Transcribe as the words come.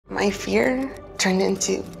my fear turned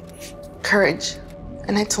into courage.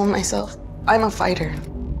 And I told myself, I'm a fighter.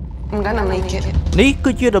 I'm gonna make it. នេះ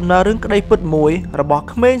គឺជាដំណើររឿងក្តីពិតមួយរបស់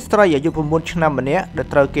ក្មេងស្រីអាយុ9ឆ្នាំម្នាក់ដែល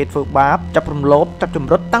ត្រូវគេធ្វើបាបចាប់រំលោភចាប់ច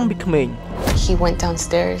ម្រិតតាំងពីក្មេង He went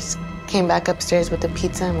downstairs, came back upstairs with the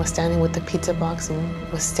pizza and was standing with the pizza box and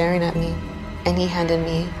was staring at me. And he handed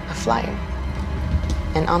me a flyer.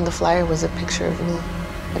 And on the flyer was a picture of me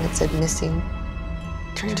and it said missing.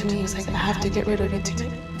 Turned to me, he was like, I have to get rid of you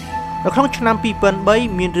tonight. នៅក្នុងឆ្នាំ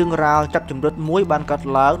2003មានរឿងរ៉ាវចាប់ចម្រិតមួយបានកើត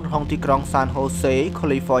ឡើងនៅក្នុងទីក្រុង San Jose,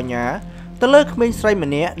 California ទៅលើក្មេងស្រីម្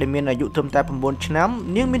នាក់ដែលមានអាយុត្រឹមតែ9ឆ្នាំ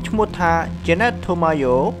នាងមានឈ្មោះថា Jeannette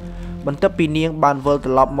Tamayo បន្ទាប់ពីនាងបានវិលត្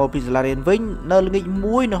រឡប់មកពីសាលារៀនវិញនៅល្ងាច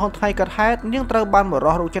មួយនៅក្នុងថ្ងៃកើតហេតុនាងត្រូវបានប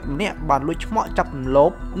រិសុទ្ធរោគចិត្តម្នាក់បានលួចឆ្មក់ចាប់រំលោ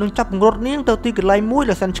ភនិងចាប់ពង្រត់នាងទៅទីកន្លែងមួយ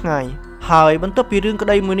ដែលសែនឆ្ងាយហើយបន្ទាប់ពីរឿងក្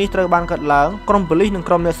តីមួយនេះត្រូវបានកើតឡើងក្រុមប៉ូលីសនិង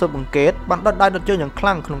ក្រុមអ្នកស៊ើបអង្កេតបានដុតដៃដុតជើងយ៉ាងខ្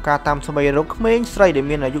លាំងក្នុងការតាមស្វែងរកក្មេងស្រីដែល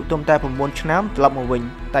មានអាយុត្រឹមតែ9ឆ្នាំត្រឡប់មកវិញ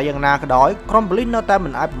តែយ៉ាងណាក៏ដោយក្រុមប៉ូលីសនៅតែមិ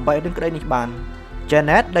នអាចបំបែករឿងក្តីនេះបាន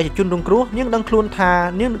Jeannette ដែលជាជនរងគ្រោះនាងដឹងខ្លួនថា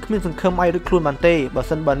នាងនឹងគ្មានសង្ឃឹមអាចរួចខ្លួនបានទេបើ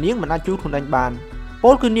សិនបើនាងមិនអាចជួយខ្លួនឯងបានព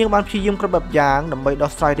លគឺនាងបានព្យាយាមគ្រប់បែបយ៉ាងដើម្បីដោះ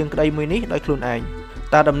ស្រាយរឿងក្តីមួយនេះដោយខ្លួនឯង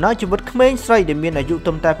តែដំណើរជីវិតក្មេងស្រីដែលមានអាយុត្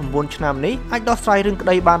រឹមតែ9ឆ្នាំនេះអាចដោះស្រាយរឿងក្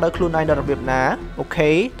តីបានដោយខ្លួនឯងដល់របៀបណាអូ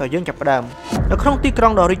ខេតើយើងចាប់ផ្ដើមនៅក្នុងទីក្រុ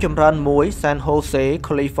ងដ៏រីកចម្រើនមួយ San Jose,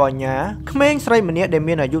 California ក្មេងស្រីម្នាក់ដែល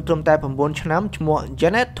មានអាយុត្រឹមតែ9ឆ្នាំឈ្មោះ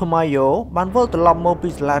Jeannette Tamayo បានវិលត្រឡប់មកពី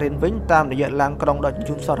សាលារៀនវិញតាមរយៈឡានក្រុងដ៏ជញ្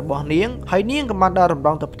ជូនសោះរបស់នាងហើយនាងក៏បានដើររំល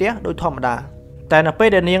ងទៅផ្ទះដោយធម្មតាតែនៅពេល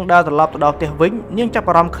ដែលនាងដើរត្រឡប់ទៅដល់ផ្ទះវិញនាងចាប់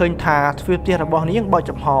អារម្មណ៍ឃើញថាទ្វារផ្ទះរបស់នាងបើក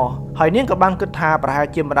ចំហហើយនាងក៏បានគិតថាប្រហែល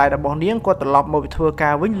ជាម្ដាយរបស់នាងគាត់ត្រឡប់មកពីធ្វើកា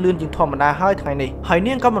រវិញលឿនជាងធម្មតាហើយថ្ងៃនេះហើយ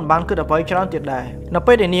នាងក៏មិនបានគិតអ្វីច្រើនទៀតដែរនៅ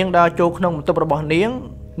ពេលដែលនាងដើរចូលក្នុងបន្ទប់របស់នាង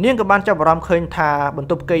ក៏បានចាប់អារម្មណ៍ឃើញថាបន្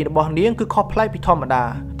ទប់គេងរបស់នាងគឺខុសប្លែកពីធម្មតា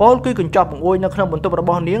ពលគឺកញ្ចក់បង្អួចនៅក្នុងបន្ទប់រប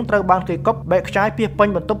ស់នាងត្រូវបានគេកប់បែកខ្ចាយពីពេញ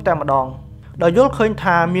បន្ទប់តែម្ដងដោយយល់ឃើញ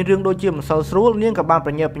ថាមានរឿងដូចជាមិនសូវស្រួលនាងក៏បាន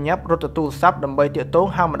ប្រញាប់ប្រញាប់រត់ទៅទូរស័ព្ទដើម្បីទាក់ទង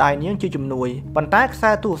ហៅម្ដាយនាងជាជំនួយប៉ុន្តែខ្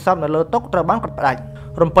សែទូរស័ព្ទនៅលើតុត្រូវបានកាត់ផ្ដាច់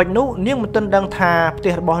រំពេចនោះនាងមិនទាន់ដឹងថាផ្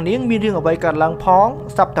ទះរបស់នាងមានរឿងអ្វីកើតឡើងផង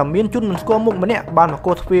ស្រាប់តែមានជនមិនស្គាល់មុខម្នាក់បានមក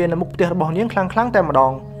គោះទ្វារនៅមុខផ្ទះរបស់នាងខ្លាំងតែម្ដ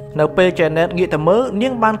ងនៅពេល Jeannette ងាកទៅមើលនា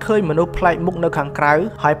ងបានឃើញមនុស្សប្លែកមុខនៅខាងក្រៅ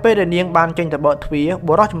ហើយពេលដែលនាងបានចេញទៅបើកទ្វារប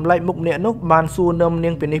រិសុទ្ធចម្លែកមុខម្នាក់នោះបានសួរនាំនា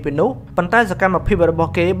ងពីនេះពីនោះប៉ុន្តែសកម្មភាពរប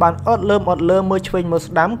ស់គេបានអត់លើមមើលឆ្វេងមើល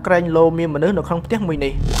ស្ដាំក្រែងលោមានមនុស្សនៅក្នុងផ្ទះមួយ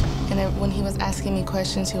នេះ And when he was asking me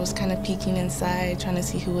questions he was kind of peeking inside trying to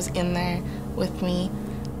see who was in there with me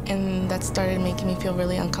and that started making me feel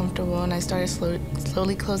really uncomfortable and I started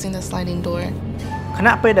slowly closing the sliding door ខ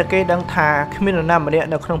ណៈពេលដែលគេដឹងថាគ្មាននរណាម្នាក់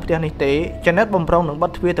នៅក្នុងផ្ទះនេះទេ Jeannette បំរុងនឹងបិ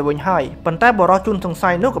ទទ្វារទៅវិញហើយប៉ុន្តែបរិសុទ្ធជនសង្ស័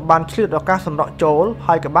យនោះក៏បានឆ្លៀតឱកាសសម្រក់ចូល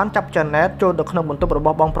ហើយក៏បានចាប់ Jeannette ចូលទៅក្នុងបន្ទប់រប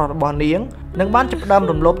ស់បងប្រុសរបស់នាងនិងបានចាប់ផ្ដើម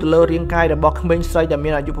រំលោភទៅលើរាងកាយរបស់ក្មេងស្រីដែលមា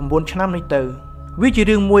នអាយុ9ឆ្នាំនេះទៅវាជា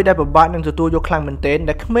រឿងមួយដែលពិបាកនឹងទទួលយកខ្លាំងមែនទែន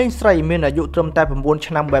ដែលក្មេងស្រីមានអាយុត្រឹមតែ9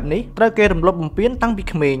ឆ្នាំបែបនេះត្រូវគេរំលោភបំពានតាំងពី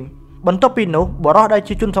ក្មេងបន្ទាប់ពីនោះបរិសុទ្ធដែល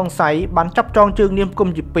ជាជនសង្ស័យបានចាប់ចងជើងនាងគុំ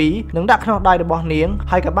ជាពីរនិងដាក់ក្នុងដៃរបស់នាង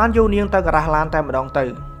ហើយក៏បានយកនាងទៅការ៉ាសឡានតែម្ដងទៅ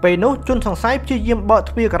ពេលនោះជនសង្ស័យព្យាយាមបើក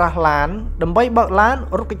ទ្វារការ៉ាសឡានដើម្បីបើកឡាន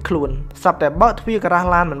រត់គេចខ្លួនស្រាប់តែបើកទ្វារការ៉ាស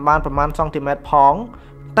ឡានមិនបានប្រមាណសង់ទីម៉ែត្រផង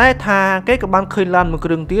តែថាគេក៏បានឃើញឡានមួយគ្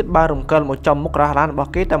រឿងទៀតបានរំកិលមកចំមុខការ៉ាសឡានរប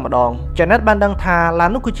ស់គេតែម្ដង Jeannette បានដឹងថាឡាន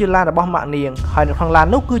នោះគឺជាឡានរបស់ម៉ាក់នាងហើយនៅក្នុងឡាន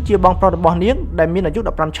នោះគឺជាបងប្រុសរបស់នាងដែលមានអាយុ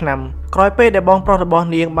15ឆ្នាំក្រោយពេលដែលបងប្រុសរបស់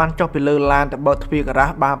នាងបានចុះពីលើឡានទៅបើកទ្វារការ៉ាស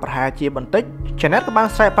បានប្រហែលជាបន្តិច Jeannette ក៏បាន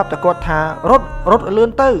ស្រែកប្រាប់ទៅគាត់ថារត់លឿន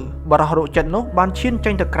ទៅបរិសុទ្ធរោគចិត្តនោះបានឈាន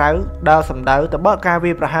ចេញទៅក្រៅដើរសម្ដៅទៅបើកការ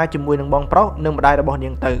វាយប្រហារជាមួយនឹងបងប្រុសនិងម្ដាយរបស់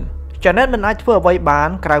នាងទៅJeannette មិនអាចធ្វើអ្វីបាន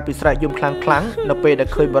ក្រៅពីស្រែកយំខ្លាំងនៅពេលដែល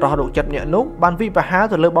ឃើញបរិសុទ្ធរោគចិត្តអ្នកនោះបានវិប្រហារ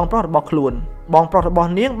ទៅលើបងប្រុសរបស់ខ្លួនបងប្រុសរបស់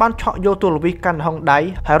នាងបានឆក់យកទូរវិសកាន់ហុងដៃ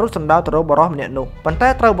ហើយរត់សម្ដៅទៅរកបរិសុទ្ធម្នាក់នោះប៉ុន្តែ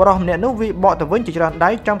ត្រូវបរិសុទ្ធម្នាក់នោះវាបកទៅវិញជាច្រើនដៃ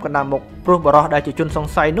ចំកណ្ដាលមុខព្រោះបរិសុទ្ធដែលជាជនស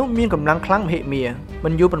ង្ស័យនោះមានកម្លាំងខ្លាំងមហិមាមិ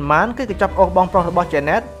នយូរប៉ុន្មានគេក៏ចាប់អូសបងប្រុសរបស់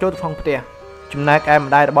Jeannette ចូលទៅក្នុងផ្ទះចំណែកឯ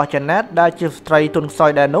ម្ដាយរបស់ Jeannette ដែលជាស្ត្រីទន់ខ្សោ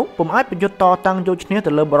យដែរនោះពុំអាចប្រយុទ្ធតតាំងយកឈ្នះ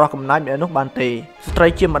ទៅលើបរិសុទ្ធកំណាចម្នាក់នោះបានទេស្ត្រី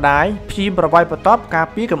ជាម្ដាយព្យាយាមប្រវាយបន្ទប់ការ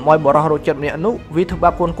ពារកុំឲ្យបរិសុទ្ធរោគចិត្តម្នាក់នោះវាធ្វើបា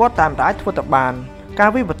បកូនគាត់តាមតែអាចធ្វើទៅបានការ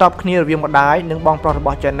វាយបន្ទប់គ្នារវាងម្ដាយនិងបងប្រុសរប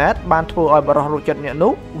ស់ Jeannette បានធ្វើឲ្យបរិសុទ្ធរោគចិត្តម្នាក់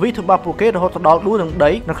នោះវាធ្វើបាបពួកគេរហូតដល់ដួលនឹង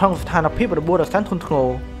ដីនៅក្នុងស្ថានភាពរបួសដ៏សែនធ្ងន់ធ្ងរ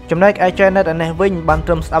ចំណែកឯ Jeannette ឯនេះវិញបាន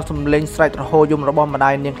ត្រឹមស្ដាប់សំឡេងស្រែកទ្រហោយំរបស់ម្ដា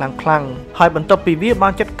យនាងខ្លាំងហើយបន្ទាប់ពីវាបា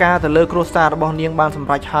នចាត់ការទៅលើគ្រួសាររបស់នាងបានសម្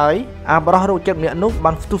រេចហើយបរិសុទ្ធរោគចិត្តម្នាក់នោះ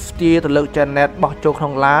បានផ្ទុះស្ទាទៅលើ Jeannette បោះចូលក្នុ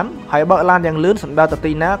ងឡានហើយបើកឡានយ៉ាងលឿនសម្ដៅទៅ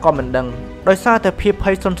ទីណាក៏មិនដឹងដោយសារតែភាព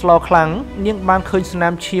ភ័យស្លន់ស្លោខ្លាំងនាងបានឃើញស្នា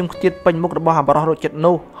មឈាមខ្ទាតពេញមុខរបស់បរិសុទ្ធរោគចិត្ត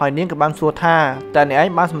នោះហើយនាងក៏បានសួរថាតើអ្នកឯង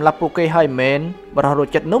បានសម្លាប់ពួកគេហើយមែនបរិសុទ្ធរោគ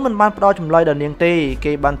ចិត្តនោះមិនបានផ្ដល់ចម្លើយដល់នាងទេ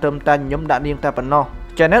គេបានត្រឹមតែញញឹមដាក់នាងតែប៉ុណ្ណោះ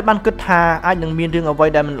Jeannette បានគិតថាអាចនឹងមានរឿងអ្វី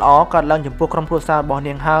ដែលមិនល្អកើតឡើងចំពោះក្រុមគ្រួសាររបស់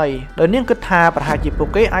នាងហើយដោយនាងគិតថាប្រហែ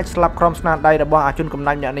លជាពួកគេអាចស្លាប់ក្រុមស្នាដៃរបស់អាជនកំ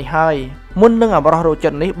ណាញ់អ្នកនេះហើយមុននឹងអាបរោះរោចិ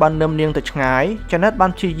ត្តនេះបាននឹមនាងទៅឆ្ងាយ Jeannette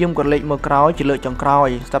បានព្យាយាមក៏លេចមើលក្រោយជាលើកចុ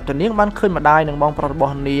ងក្រោយស្រាប់តែនាងបានឃើញម្ដាយនិងបងប្រុសរប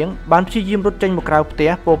ស់នាងបានព្យាយាមរត់ចេញម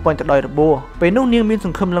កក្រៅផ្ទះពោពេញទៅដោយរបួសពេលនោះនាងមានស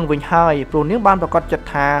ង្ឃឹមឡើងវិញហើយព្រោះនាងបានប្រកាសចិត្ត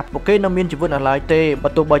ថាពួកគេនៅមានជីវិតនៅឡើយទេបើ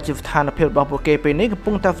ទោះបីជាស្ថានភាពរបស់ពួកគេពេលនេះកំ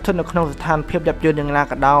ពុងតែស្ថិតនៅក្នុងស្ថានភាពយ៉ាប់យ៉ឺនយ៉ាងណា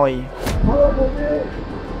ក៏ដោ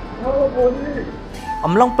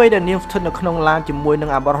យអំឡុងពេលដែលនាងស្ថិតនៅក្នុងឡានជាមួយនឹង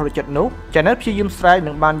អាបរោះរោចិត្តនោះ Jeannette ព្យាយាមស្រែក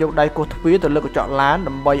និងបានយកដៃគោះទ្វារទៅលើកញ្ចក់ឡា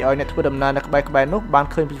នដើម្បីឲ្យអ្នកធ្វើដំណើរនៅក្បែរៗនោះបា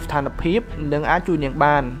នឃើញពីស្ថានភាពនិងអាចជួយនាង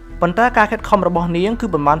បានប៉ុន្តែការខិតខំរបស់នា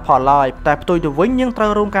ងគឺមិនបានផលឡើយតែផ្ទុយទៅវិញនា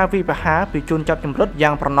ងត្រូវរងការវាយប្រហារពីជនចាប់ចម្រិត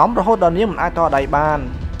យ៉ាងប្រណំរហូតដល់នាងមិនអាចតដៃបា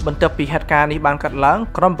នបន្ទាប់ពីហេតុការណ៍នេះបានកាត់ឡើង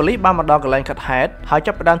ក្រុមប៉ូលីសបានមកដល់កន្លែងកាត់ហេតុហើយ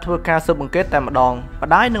ចាប់ផ្ដើមធ្វើការស៊ើបអង្កេតតែម្ដងម្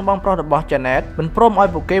ដាយនិងបងប្រុសរបស់ Jeannette មិនព្រមឲ្យ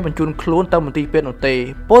ពួកគេបញ្ជូនខ្លួនទៅមន្ទីរពេទ្យនោះទេ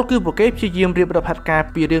ពលគឺពួកគេព្យាយាមរៀបរាប់ហេតុការណ៍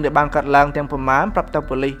ពីរឿងដែលបានកាត់ឡើងទាំងប្រមាណប្រាប់ទៅ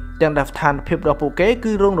ប៉ូលីសទាំងដែលស្ថានភាពរបស់ពួកគេ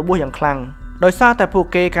គឺរងរបួសយ៉ាងខ្លាំងដោយសារតែពួ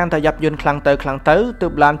កគេកាន់តែយ៉ាប់យ៉ឺនខ្លាំងទៅទើ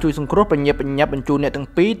បឡានជួយសង្គ្រោះបញ្ញាបញ្ជូនអ្នកទាំង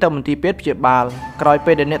ពីរទៅមន្ទីរពេទ្យព្យាបាលក្រោយ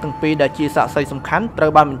ពេលដែលអ្នកទាំងពីរដែលជាសាក្សីសំខាន់ត្រូ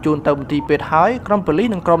វបានបញ្ជូនទៅមន្ទីរពេទ្យហើយក្រុមប៉ូលី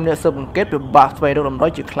សនិងក្រុមអ្នកស៊ើបអង្កេតពិបាកស្វែងរកដំណោះ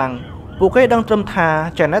ជាខ្លាំងពួកគេដឹងត្រឹមថា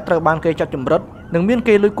Jeannette ត្រូវបានគេចាប់ចម្រិតនិងមាន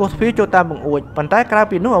គេលួចគោះទ្វារចូលតាមបង្អួចប៉ុន្តែក្រៅ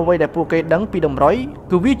ពីនោះអ្វីដែលពួកគេដឹងពីដំរុ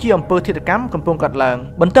យគឺវាជាអំពើឃាតកម្មកំពុងកាត់ឡើង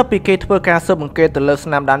បន្ទាប់ពីគេធ្វើការស៊ើបអង្កេតទៅលើស្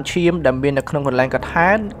នាមដានឈាមដែលមាននៅក្នុងកន្លែងកាត់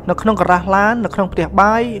ហេតុនៅក្នុងការ៉ាសឡាននៅក្នុ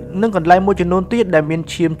ងផ្ទះបាយនិងកន្លែងមួយចំនួនទៀតដែលមាន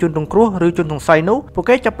ឈាមជនរងគ្រោះឬជនសង្ស័យនោះពួ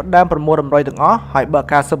កគេចាប់ផ្ដើមប្រមូលដំរុយទាំងអស់ហើយបើក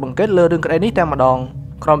ការស៊ើបអង្កេតលើរឿងក្តីនេះតែម្ដ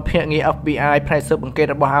ងក្រុមភ្នាក់ងារ FBI ផ្នែកស៊ើបអង្កេ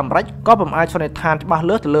តរបស់អាមេរិកក៏ពុំអាចសន្និដ្ឋានច្បាស់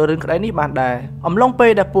លាស់ទៅលើរឿងក្តីនេះបានដែរអំឡុ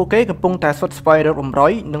ងពេលដែលពួកគេកំពុងតែស្វិតស្វែងរ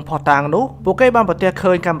កដំរុយនិងភស្តុតាងនោះពួកគេបានប្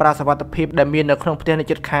រទះឃើញកាមេរ៉ាសុវត្ថិភាពដែលមាននៅក្នុងផ្ទះនៅ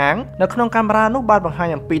ជិតខាងនៅក្នុងកាមេរ៉ានោះបាន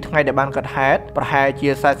បង្ហាញអំពីថ្ងៃដែលបានកាត់ហេតុប្រហែលជា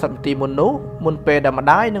40នាទីមុននោះមុនពេលដែ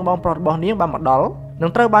លម្ដាយនិងបងប្រុសរបស់នាងបានមក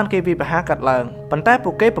ដល់នឹងត្រូវបានគេវាយប្រហារកាត់ឡើង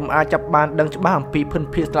ប៉ុន្តែពួកគេពុំអាចចាប់បានដឹងច្បាស់អំពីភិ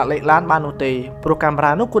នភាគស្លាកលេខឡានបាននោះទេព្រោះកាមេ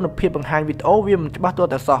រ៉ានោះគុណភាពបង្ហាញវីដេអូវាមិ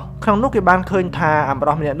នច្បាស់ទាល់តែសោះក្នុងនោះគេបានឃើញថាអា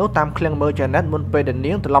បរោះម្នាក់នោះតាមឃ្លាំងមើល Jeannette មុនពេលដែ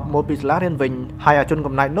លនាងត្រឡប់មកពីសាលារៀនវិញហើយអាជ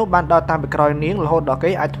នកំណាចនោះបានដើរតាមពីក្រោយនាងរហូត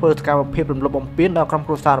ដល់គេអាចធ្វើសកម្មភាពរំលោភបំពានដល់ក្រុម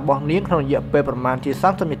គ្រួសាររបស់នាងក្នុងរយៈពេលប្រមាណជា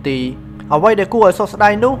30នាទីអ្វីដែលគួរឲ្យសោកស្ដា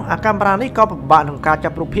យនោះអាកាមេរ៉ានេះក៏ពិបាកក្នុងកា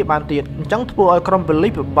រចាប់រូបភាពបានទៀតអញ្ចឹងធ្វើឲ្យក្រុមប៉ូលី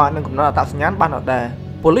សពិបាកនឹងកំណត់អត្តសញ្ញាណបានដែរ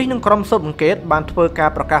ប៉ូលីសនិងក្រុមស៊ើបអង្កេតបានធ្វើការ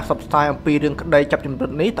ប្រកាសផ្សព្វផ្សាយអំពីរឿងក្តីចាប់ចម្រិត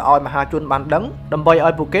នេះទៅឲ្យមហាជនបានដឹ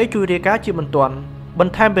ងដើម្បីឲ្យពួកគេជួយរាយការណ៍ជាបន្ទាន់ប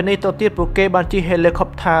ន្ថែមពីនេះទៅទៀតពួកគេបានជិះហេលីកុ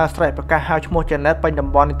បទ័រស្រែកប្រកាសហៅឈ្មោះ Jeannette ពេ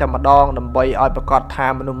ញតំបន់នេះតែម្ដងដើម្បីឲ្យប្រកាសថា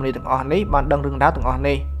មនុស្សម្នាទាំងអស់នេះបានដឹងរឿងរ៉ាវទាំងអស់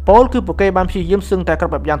នេះពលគឺពួកគេបានព្យាយាមសឹងតែគ្រ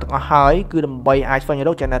ប់បែបយ៉ាងទាំងអស់ហើយគឺដើម្បីអាចស្វែងរ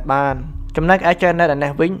ក Jeannette បានចំណែកឯ Jeannette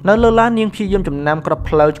ឯនេះវិញនៅលើឡាននាងព្យាយាមចំណាំក្រ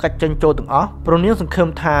បផ្លូវកាច់ចេញចូលទាំងអស់ព្រោះនាងសង្ឃឹ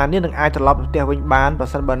មថានាងនឹងអាចត្រឡប់ទៅផ្ទះវិញបានបើ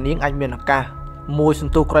សិនបើនាងអាចមានឱកាសមួយសន្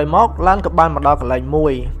ទុះក្រោយមកឡានក៏បានមកដល់កន្លែ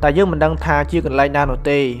ងមួយតែយើងមិនដឹងថាជាកន្លែងណានោះ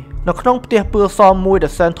ទេនៅក្នុងផ្ទះពឿសមួយដែល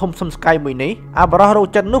សែនធំសំស្កៃមួយនេះអាប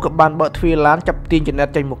រោះរោចិត្តនោះក៏បានបើកទ្វារឡានចាប់ទាញ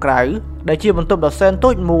Jeannette ចេញមកក្រៅដែលជាបន្ទប់ដ៏សែ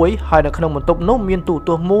នតូចមួយហើយនៅក្នុងបន្ទប់នោះមានទូទ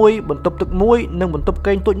ស្សន៍មួយបន្ទប់ទឹកមួយនិងបន្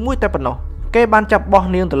ទប់គេងតូចមួយតែប៉ុណ្ណោះគេបានចាប់បោះ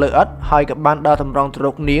នាងទៅលើឥដ្ឋហើយក៏បានដើរតម្រង់ទៅ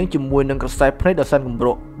រកនាងជាមួយនឹងក្រសែភ្នែកដ៏សែនគំ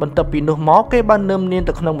រក់បន្ទាប់ពីនោះមកគេបាននឹមនាង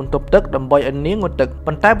ទៅក្នុងបន្ទប់ទឹកដើម្បីឲ្យនាងងូតទឹក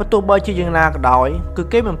ប៉ុន្តែបើទោះបីជាយ៉ាងណាក៏ដោ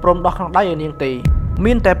យគឺគេមិនព្រមដោះក្នុងដៃឲ្យនាងទេ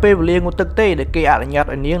មានតែពេលវេលាងូតទឹកទេដែលគេអនុញ្ញា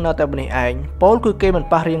តឲ្យនាងនៅតែម្នាក់ឯងពលគឺគេមិន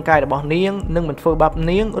ប៉ះរាងកាយរបស់នាងនិងមិនធ្វើបា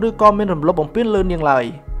បនាងឬក៏មានរំលោភបំពានលើនា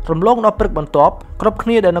ងឡើយរំលងដល់ព្រឹកបន្ទាប់គ្រប់គ្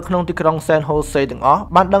នាដែលនៅក្នុងទីក្រុងសែនហូសេទាំង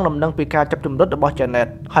អស់បានដឹងដំណឹងពីការចាប់ចម្រិតរបស់ Jeannette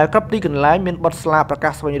ហើយគ្រប់ទីកន្លែងមានបទស្លាកប្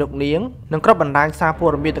រកាសស្វែងរកនាងនិងគ្រប់បណ្ដាញសា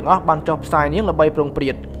រព័ត៌មានទាំងអស់បានចុះផ្សាយនាងដើម្បីប្រឹងព្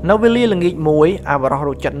រាតនៅវេលាល្ងាចមួយអាប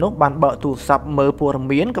រោះរោចិត្តនោះបានបើកទូរស័ព្ទមើលព័ត៌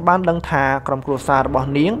មានក៏បានដឹងថាក្រុមគ្រួសាររ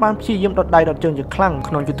បស់នាងបានព្យាយាមដុតដៃដុតជើងជាខ្លាំ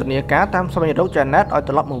ងក្នុងយុទ្ធនាការតាមស្វែងរក Jeannette ឲ្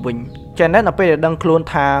យត្រឡប់មកវិញ Jeannette នៅពេលដែលដឹងខ្លួន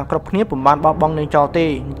ថាគ្រប់គ្នាពុំបានបោះបង់នាងចោ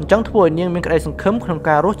លទេអញ្ចឹងធ្វើឲ្យនាងមានក្តីសង្ឃឹមក្នុ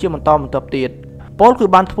ងការរស់ជាបន្តបន្ទាប់ទៀតព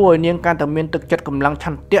លគឺបានធ្វើឲ្យនាងកាន់តែមានទឹកចិត្តកម្លាំង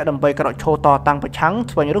ឆន្ទៈដើម្បីក្រោកឈរតតាំងប្រឆាំង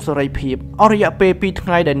ស្វែងរកសេរីភាពអស់រយៈពេល2ថ្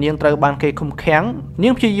ងៃដែលនាងត្រូវបានគេឃុំឃាំ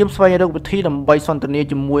ងនាងព្យាយាមស្វែងរកវិធីដើម្បីសន្ទនា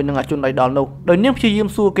ជាមួយនឹងអាជនដៃដល់នោះដោយនាងព្យាយា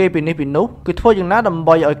មសួរគេពីនេះពីនោះគឺធ្វើយ៉ាងណាដើម្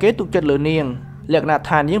បីឲ្យគេទុកចិត្តលើនាងលក្ខណៈ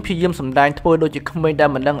ថានាងព្យាយាមសម្ដែងធ្វើដូចជាក្មេងដែ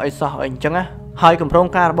លមិនដឹងអីសោះអីអញ្ចឹងណាហើយកម្រង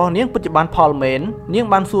ការរបស់នាងពិតជាបានផលមែននាង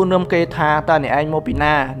បានសួរនឹមគេថាតើអ្នកឯងម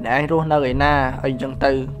កពីណាអ្នកឯងរស់នៅឯណាអីអញ្ចឹ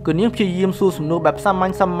ងទៅគឺនាងព្យាយាមសួរសំណួរបែបសា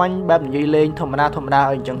មញ្ញបែបនិយាយលេងធម្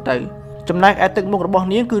មតាអីអញ្ចឹងទៅ ចំណែកឯទឹកមុខរបស់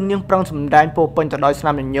នាងគឺនាងប្រឹងសម្ដែងពោពេញទៅដោ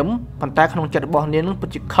យស្នាមញញឹមប៉ុន្តែក្នុងចិត្តរបស់នាងនឹងពិត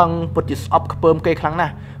ជាខឹងពិតជាស្អប់ខ្ពើមគេខ្លាំងណា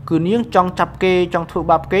ស់គឺនាងចង់ចាប់គេ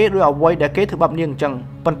ចង់ធ្វើបាបគេឬអ្វីដែលគេធ្វើបាបនាងអញ្ចឹង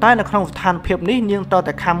ប៉ុន្តែនៅក្នុងស្ថានភាពនេះនាងត្រូ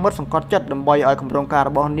វតែខំមុតសង្កត់ចិត្តដើម្បីឲ្យគម្រោងការរ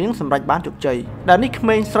បស់នាងសម្រេចបានជោគជ័យដែល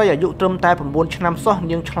នេះក្មេងស្រីអាយុត្រឹមតែ9ឆ្នាំសោះ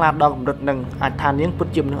នាងឆ្លាតដល់កម្រិតនឹងអាចថានាងពិ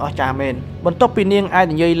តជាមនុស្សអស្ចារ្យមែនបន្ទាប់ពីនាងអា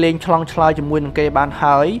ចនិយាយលេងឆ្លងឆ្លើយជាមួយនឹងគេបា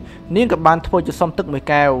នហើយនាងក៏បានធ្វើជាសុំទឹកមួ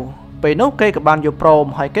យកែវពេលនោះគេក៏បានយកព្រ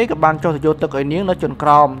មហើយគេក៏បានចុះទៅយកទឹកឲ្យនាងនៅជន់ក្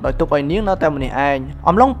រោមដោយទុកឲ្យនាងនៅតែម្នាក់ឯ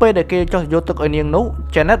ងអំឡុងពេលដែលគេចុះទៅយកទឹកឲ្យនាងនោះ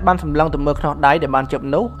Jeannette បានសម្លឹងទៅមើលខ្នោះដៃដែលបានជិប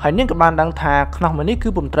នោះហើយនាងក៏បានដឹងថាខ្នោះមួយនេះគឺ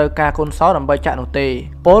ពុំត្រូវការកូនសោដើម្បីចាក់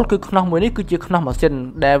នោះទេពោលគឺខ្នោះមួយនេះគឺជាខ្នោះម៉ាស៊ី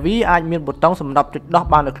នដែលវាអាចមានប៊ូតុងសម្រាប់ចុច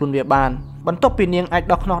ដោះបានដោយខ្លួនវាបានបន្ទាប់ពីនាងអាច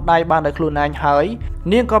ដោះខ្នោះដៃបានដោយខ្លួនឯងហើយ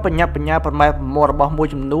នាងក៏បញ្ញាប្រម៉ែប្រមោះរបស់មួ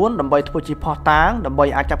យចំនួនដើម្បីធ្វើជាផោះតាងដើម្បី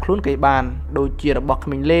អាចចាប់ខ្លួនគេបានដូចជារបស់ក្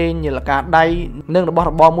មេងលេងនាឡិកាដៃនិងរ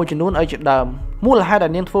បស់របរមួយចំនួនឲ្យជាដើមមូ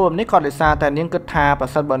លហេតុដែលនាងធ្វើបែបនេះក៏ដោយសារតែនាងគិតថាប្រ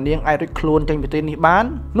សិនបើនាងអាចរួចខ្លួនចេញពីទីនេះបាន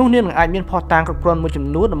នោះនាងនឹងអាចមានផោះតាងគ្រប់គ្រាន់មួ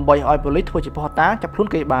យចំនួនដើម្បីឲ្យប៉ូលីសធ្វើជាផោះតាងចាប់ខ្លួន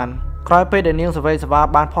គេបានក្រោយពេលដែលនាងសវេ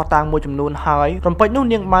សវាបានផោះតាងមួយចំនួនហើយរំពេច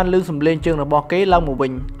នោះនាងបានលឺសំឡេងជើងរបស់គេឡើងមក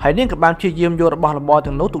វិញហើយនាងក៏បានព្យាយាមយករបស់របរ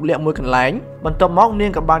ទាំងនោះទុកលាក់មួយកន្លែងបន្ទាប់មកនា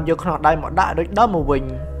ងក៏បានយកខ្នោះដៃមកដាក់ដូចដើមមកវិញ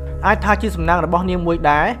អាចថាជាសំណាងរបស់នាងមួយ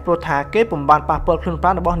ដែរព្រោះថាគេពុំបានប៉ះពាល់ខ្លួនប្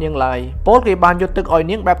រាណរបស់នាងឡើយពលគេបានយកទឹកឲ្យ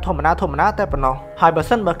នាងបែបធម្មតាតែប៉ុណ្ណោះហើ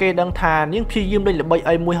យបើសិនបើគេដឹងថានាងព្យាយាមលេងល្បី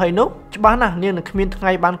អីមួយហើយនោះច្បាស់ណាស់នាងនឹងគ្មានថ្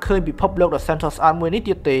ងៃបានឃើញពិភពលោកដ៏សែនស្អាតមួយ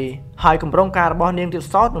នេះទៀតទេហើយគម្រោងការរបស់នាងទៀត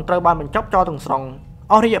សោតនឹងត្រូវបានបញ្ចប់ចោលទាំងស្រុង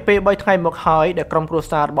អស់រយៈពេល3ថ្ងៃមកហើយដែលក្រុ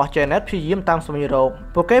មគ្រួសាររបស់ Jeannette ព្យាយាមតាមស្វែងរ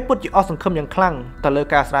កពួកគេពិតជាអស់សង្ឃឹមយ៉ាងខ្លាំងទៅលើ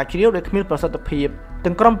ការស្រាវជ្រាវដែលគ្មានប្រសិទ្ធភាព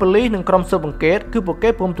ទាំងក្រុមប៉ូលីសនិងក្រុមស៊ើបអង្កេតគឺពួក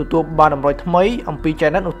គេពុំទទួលបានដំណោយថ្មីអំពី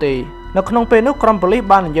Jeannette នោះទេនៅក្នុងពេលនោះក្រុមប៉ូលី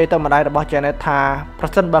សបាននិយាយទៅម្ដាយរបស់ Jeannette ថាប្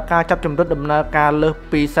រសិនបើការចាប់ចម្រិតដំណើរការលើស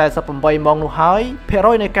ពី48ម៉ោងនោះហើយភាគរ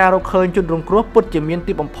យនៃការរកឃើញជនរងគ្រោះពិតជាមាន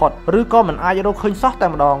ទីបំផុតឬក៏មិនអាចរកឃើញសោះតែ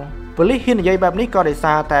ម្ដងប៉ូលីសហ៊ាននិយាយបែបនេះក៏ដោយ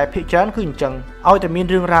សារតែភាគច្រើនគឺអញ្ចឹងឲ្យតែមា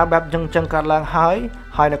នរឿងរ៉ាវបែបអញ្ចឹងកើតឡើ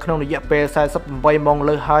ងហើយនៅក្នុងរយៈពេល48ម៉ោង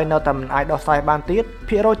លើហើយនៅតែមិនអាចដោះស្រាយបានទៀ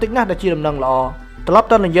តភាគរយតិចណាស់ដែលជាដំណឹងល្អត្រឡប់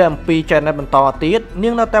ទៅនិយាយអំពី Jeannette បន្តទៀ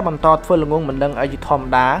តនាងនៅតែបន្តធ្វើល្ងងមិនដឹងអីជាធម្ម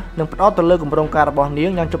តានិងផ្ដោតទៅលើគម្រោងការរ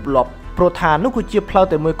បស់នាងយ៉ាងជប់លប់ព្រោះថានោះគឺជាផ្លូ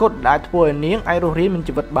វតែមួយគត់ដែលធ្វើឲ្យនាងអាចរស់រានមាន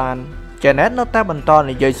ជីវិតបាន Jeannette នៅតែបន្ត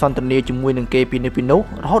និយាយសន្ទនាជាមួយនឹងគេពីនេះពី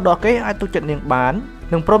នោះរហូតដល់គេអាចទុកចិត្តនាងបា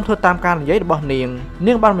ននិងព្រមធ្វើតាមការនិយាយរ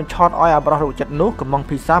បស់នាងបានបញ្ឆោតឲ្យអាបរោះរោគចិត្តនោះកំង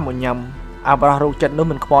ភីសាមកញ៉ាំអាបរោះរោគចិត្ត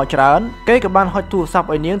នោះមិនខ្វល់ច្រើនគេក៏បានហុចទូរស័ព្ទ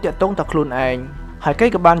ឲ្យនាងតាក់ទងតែខ្លួនឯងហើយគេ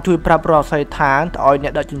ក៏បានជួយប្រាប់រកស័យដ្ឋានទៅឲ្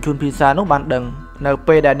យអ្នកដឹកជញ្ជូនភីសានោះបានដឹ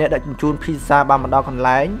ងនៅពេលដែលអ្នកដឹកជញ្ជូនភីសាបានមកដល់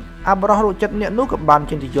កន្លែងអាបរោះរោគចិត្តអ្នកនោះក៏បាន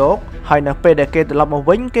ចេញទៅយកហើយនៅពេលដែលគេត្រឡប់មក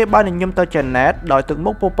វិញគេបានញញឹមទៅ Jeannette ដោយទឹក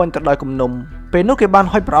មុខពោពេញទៅដោយគំនុំពេលនោះគេបា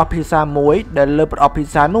នហុចប្រអប់ភីសាមួយដែលលើប្រអប់ភី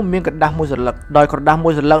សានោះមានក្រដាស់មួយសន្លឹកដោយក្រដាស់មួ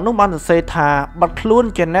យសន្លឹកនោះបានសរសេរថាបាត់ខ្លួន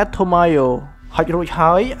Jeannette Tamayo ហុចរួច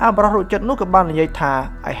ហើយអាបរោះរោគចិត្តនោះក៏បាននិយាយថា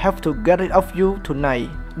I have to get rid of you tonight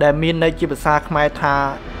ដែលមានន័យជាភាសាខ្មែរ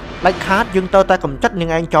ថាដាច់ខាតយើងត្រូវតែកម្ចាត់នា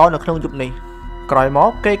ងឯងចោលនៅក្នុងយប់នេះក្រោយមក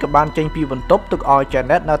គេក៏បានចេញពីបន្ទប់ទុកឲ្យ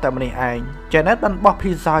Jeannette នៅតែម្នាក់ឯង Jeannette បានបោះ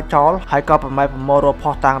ភីសាចោលហើយក៏ប្រម៉ែប្រមោលរក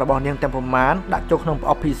ផោះតាងរបស់នាងទាំងប្រមាណដាក់ចូលក្នុងប្រ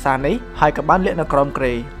អប់ភីសានេះហើយក៏បានលាក់នៅក្រោ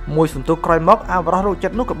មគ្រែមួយសន្ទុះក្រោយមកអាបរោះរោគចិ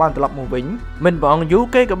ត្តនោះក៏បានត្រឡប់មកវិញមិនប្រអងយូ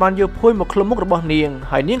រគេក៏បានយកភួយមកឃ្លុំមុខរបស់នាង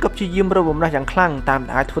ហើយនាងក៏ព្យាយាមរឹតបំណះយ៉ាងខ្លាំងតា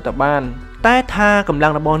មដែលអាចធ្វើទៅបានតែថា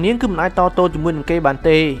កម្លាំងរបស់នាងគឺមិនអាចតទល់ជាមួយនឹងគេបា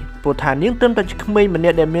នទេព្រោះថានាងត្រឹមតែជាក្មេ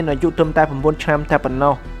ងម្នាក់ដែលមានអាយុត្រឹមតែ9ឆ្នាំតែប៉ុណ្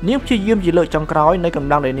ណោះនាងព្យាយាមជាលើកចុងក្រោយនៃ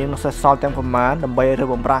កម្លាំងដែលនាងសេសសល់ទាំងប្រមា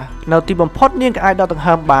ណដើម្បីរើបំរាស់នៅទីបំផុតនាងក៏អាចដក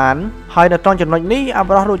ដង្ហើមបានហើយនៅត្រង់ចំណុចនេះអាប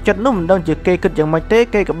រោះរោគចិត្តនោះមិនដឹងជាគេគិតយ៉ាងម៉េ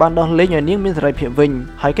ចទេគេក៏បានដោះលែងឲ្យនាងមានសេរីភាពវិ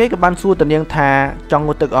ញហើយគេក៏បានសួរទៅនាងថាចង់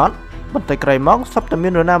ងូតទឹកអត់បន្តិចក្រោយមកសពតែមា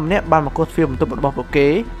ននរណាម្នាក់បានមកកោសទ្វារបន្ទប់របស់ពួកគេ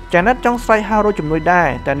Jeannette ចង់ស្រែកហៅរកជំនួយដែរ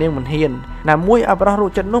តែនាងមិនហ៊ានណាមួយអាបរោះរោគ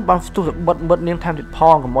ចិត្តនោះបានស្ទុះបិទនាងថែមទៀត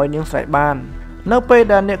ផងកុំឲ្យនាងស្រែកបាននៅពេល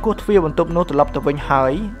ដែលអ្នកគោះទ្វារបន្ទប់នោះត្រឡប់ទៅវិ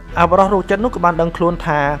ញហើយអាបរោះរោគចិត្តនោះក៏បានដឹងខ្លួន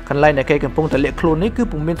ថាកន្លែងដែលគេកំពុងតែលាក់ខ្លួននេះគឺ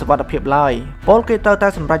ពុំមានសុវត្ថិភាពឡើយពលគេត្រូវ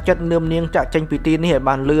តែសម្រេចចិត្តនាំនាងចាក់ចេញពីទីនេះឲ្យ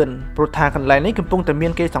បានលឿនព្រោះថាកន្លែងនេះកំពុ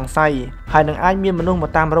ងតែមានគេសង្ស័យហើយនឹងអាចមានមនុស្ស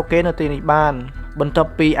មកតាមរកគេនៅទីនេះបានបន្ទាប់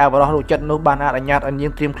ពីអាបរោះរោគចិត្តនោះបានអនុញ្ញាតឲ្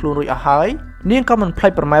យនាងត្រៀមខ្លួនរួចអស់ហើយនាងក៏មិ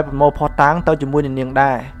នភ្លេចប្រម៉ែប្រមោលផោះតាងទៅជាមួយនឹងនា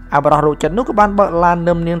ងដែរអាបរោះរោគចិត្តនោះក៏បានបើកឡាន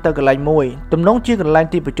នឹមនាងទៅកន្លែងមួយទំនងជាកន្លែ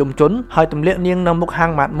ងទីប្រជុំជនហើយទម្លាក់នាងនៅមុ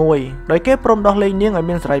ខហាងម៉ាតមួយដោយគេព្រមដោះលែងនាងឲ្យ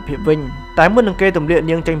មានសេរីភាពវិញតែមុននឹងគេទម្លាក់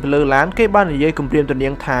នាងចេញពីលើឡានគេបាននិយាយគំរាមទៅនា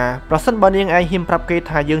ងថាប្រសិនបើនាងឯងហ៊ានប្រាប់គេ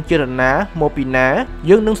ថាយើងជានរណាម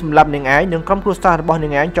កពីណាយើងនឹងសម្លាប់នាងឯងនិងក្រុមគ្រួសាររបស់នា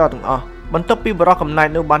ងឯងចោលទាំងអស់បន្ទាប់ពីបរិះកំណា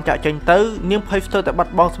ចនោះបានចាក់ចេញទៅនាងភ័យស្ទើ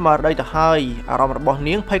រតែបាត់បង់ស្មារតីទៅហើយអារម្មណ៍របស់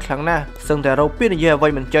នាងភ័យខ្លាំងណាស់សឹងតែរោគពីនិយា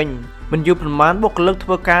យអ្វីមិនចេញ មិនយូរប្រមាណបុគ្គលិកធ្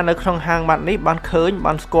វើការនៅក្នុងហាងម៉ាត់នេះបានឃើញ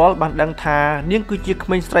បានស្គាល់បានដឹងថានាងគឺជាក្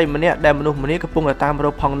មេងស្រីម្នាក់ដែលមនុស្សម្នាកំពុងតែតាមរ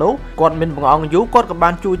កផងនោះគាត់មានបង្អង់យូរគាត់ក៏បា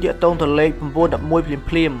នជួយទាក់ទងទៅលេខ 911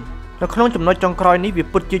 ភ្លាមនៅក្នុងចំណុចចុងក្រោយនេះវា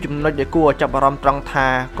ពិតជាចំណុចដែលគួរឲ្យចាប់អារម្មណ៍ត្រង់ថា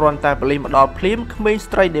គ្រាន់តែប៉ូលីសមកដល់ភ្លាមក្មេង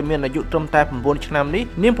ស្រីដែលមានអាយុត្រឹមតែ 9 ឆ្នាំនេះ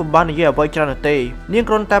នាងពុំបាននិយាយអ្វីច្រើនទេនាង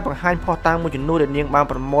គ្រាន់តែបង្ហាញភស្តុតាងមួយចំនួនដែលនាងបាន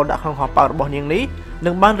ប្រមូលដាក់ក្នុងហោប៉ៅរបស់នាងនេះនិ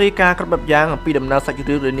ងបានរាយការណ៍គ្រប់បែបយ៉ាងអំពីដំណើរសាច់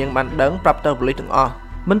រឿងដែលនាងបានដឹងប្រាប់ទៅប៉ូលីសទាំងអស់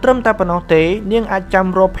មិនត្រឹមតែប៉ុណ្ណោះទេនាងអាចចាំ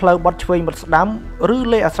រកផ្លូវបត់ឆ្វេងបត់ស្ដាំឬ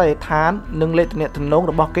លេខអាស័យដ្ឋាននិងលេខទំនាក់ទំនង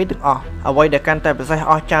របស់គេទាំងអស់អ្វីដែលកាន់តែពិសេស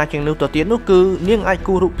អស្ចារ្យជាងនោះទៅទៀតនោះគឺនាងអាច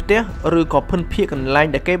គូររូបផ្ទះឬក៏ភិនភាគកន្លែង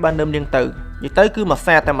ដែលគេបាននឹមនាងទៅនិយាយទៅគឺមួយ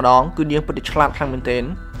សាតែម្ដងគឺនាងពិតជាឆ្លាតខ្លាំងមែនទែន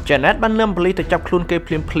Jeannette បាននាំប៉ូលីសទៅចាប់ខ្លួនគេ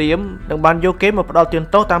ភ្លាមនិងបានយកគេមកផ្ដន្ទា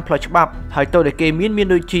ទោសតាមផ្លូវច្បាប់ហើយទោសដែលគេមាន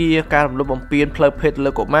ដូចជាការរំលោភបំពានផ្លូវភេទ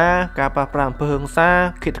លើកុមារការប៉ះប្រាស់អំពើហិង្សា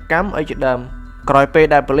ឃាតកម្មអីជាដើមក្រោយពេល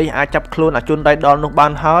ដែលប៉ូលីសអាចចាប់ខ្លួនអាជនដៃដល់នោះបា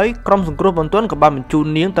នហើយក្រុមសង្គ្រោះបន្ទាន់ក៏បានបញ្ជូន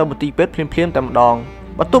នាងទៅមន្ទីរពេទ្យភ្លាមតែម្ដង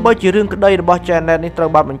បើទោះបីជារឿងក្តីរបស់ Jeannette នេះត្រូវ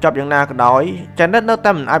បានបញ្ចប់យ៉ាងណាក៏ដោយ Jeannette នៅ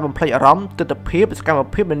តែមិនអាចបំភ្លេចអារម្មណ៍ទិដ្ឋភាពសកម្ម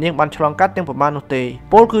ភាពដែលនាងបានឆ្លងកាត់ទាំងប្រមាណនោះទេ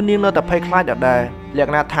ពលគឺនាងនៅតែភ័យខ្លាចដដែលលក្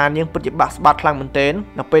ខណៈថានាងពិតជាបាក់ស្បាតខ្លាំងមែនទែន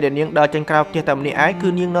នៅពេលដែលនាងដើរចេញក្រៅផ្ទះតែម្នាក់ឯងគឺ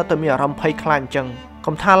នាងនៅតែមានអារម្មណ៍ភ័យខ្លាចអញ្ចឹង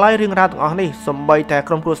កុំថាឡើយរឿងរ៉ាវទាំងអស់នេះសូម្បីតែ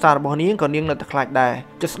ក្រុមគ្រួសាររបស់នាងក៏នាងនៅតែខ្លាចដែរ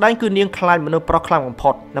ជាក់ស្ដែងគឺនាងខ្លាចមនុស្សប្រុសខ្លាំងបំ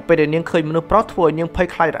ផុតនៅពេលដែលនាងឃើញមនុស្សប្រុសធ្វើឲ្យនាងភ័យ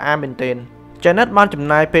ខ្លាចរអាមែនទែន Jeannette បានចំ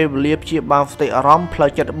ណាយពេលវេលាព្យាបាលស្ទិអារម្មណ៍ផ្លូវ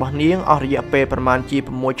ចិត្តរបស់នាងអស់រយៈពេលប្រមាណជា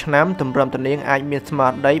 6 ឆ្នាំតម្រាំតែនាងអាចមានស្មា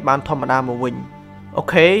រតីបានធម្មតាមកវិញអូ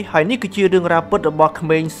ខេហើយនេះគឺជារឿងរ៉ាវពិតរបស់ក្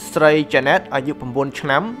មេងស្រី Jeannette អាយុ 9 ឆ្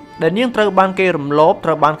នាំដែលនាងត្រូវបានគេរំលោភត្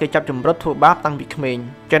រូវបានគេចាប់ចម្រិតធ្វើបាបតាំងពីក្មេង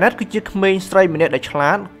Jeannette គឺជាក្មេងស្រីម្នាក់ដែលឆ្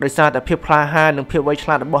លាតដោយសារតែភាពក្លាហាននិងភាពវៃឆ្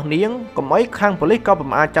លាតរបស់នាងកុំអីខាងប៉ូលីសក៏មិន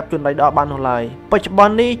អាចចាប់ជនដៃដល់បាននោះឡើយបច្ចុប្ប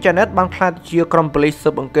ន្ននេះ Jeannette បានក្លាយជាក្រុមប៉ូលីសស៊ើ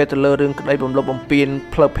បអង្កេតទៅលើរឿងក្តីបំលុបបំពាន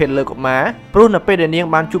ផ្លូវភេទលើកុមារព្រោះនៅពេលដែលនាង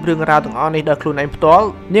បានជួបរឿងរ៉ាវទាំងអស់នេះដោយខ្លួនឯងផ្ទាល់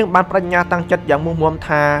នាងបានបញ្ញាតាំងចិត្តយ៉ាងមុះមាំ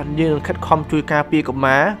ថានាងនឹងខិតខំជួយការពារកុ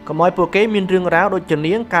មារកុំឲ្យពួកគេមានរឿងរ៉ាវដូចជា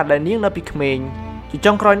នាងកាលដែលនាងនៅពីក្មេងជា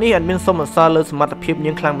ចុងក្រោយនេះអត់មានសូមអសរលើសមត្ថភាព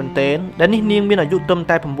នាងខ្លាំងមែនទែនដែលនេះនាងមានអាយុត្រឹម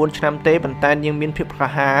តែ 9 ឆ្នាំទេប៉ុន្តែនាងមានភាពក្លា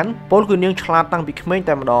ហានពលគឺនាងឆ្លាតតាំងពីក្មេង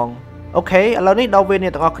តែម្ដងអូខេឥឡូវនេះដល់ពេលអ្ន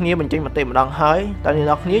កទាំងអស់គ្នាបញ្ចេញមតិម្ដងហើយតើអ្នកទាំ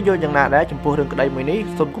ងអស់គ្នាយល់យ៉ាងណាដែរចំពោះរឿងក្តីមួយនេះ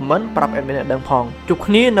សូមខមមិនប្រាប់ admin អ្នកដឹងផងជួប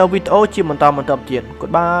គ្នានៅវីដេអូជាបន្តទៀត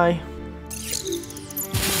Goodbye